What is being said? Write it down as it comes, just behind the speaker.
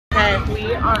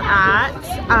We are at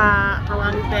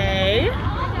Halong Bay.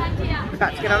 We're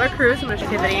about to get on our cruise in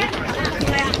Activity.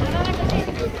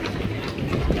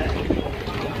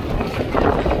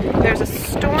 There's a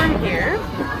storm here.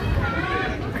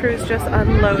 Cruise just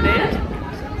unloaded.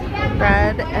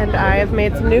 Brad and I have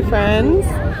made some new friends.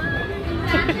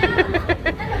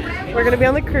 We're gonna be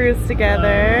on the cruise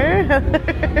together.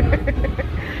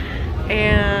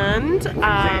 And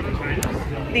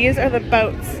these are the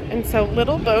boats. And so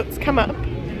little boats come up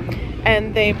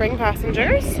and they bring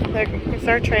passengers. It's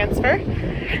our transfer.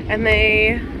 And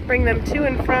they bring them to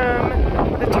and from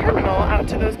the terminal out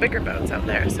to those bigger boats out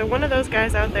there. So one of those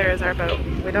guys out there is our boat.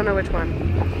 We don't know which one.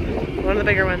 One of the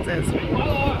bigger ones is.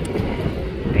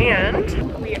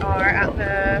 And we are at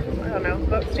the, I don't know,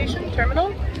 boat station,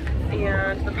 terminal,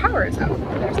 and the power is out.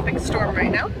 There's a big storm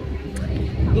right now.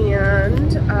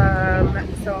 And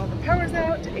so all the power's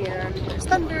out, and there's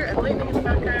thunder and lightning in the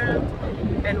background,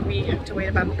 and we have to wait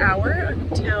about an hour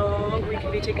until we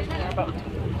can be taken to our boat.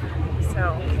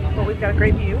 So, but we've got a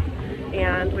great view,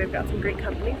 and we've got some great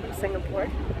company from Singapore,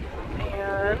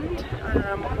 and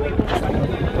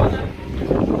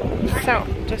so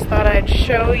just thought I'd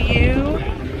show you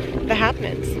the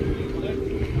happenings.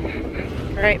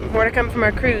 All right, more to come from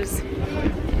our cruise.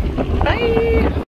 Bye!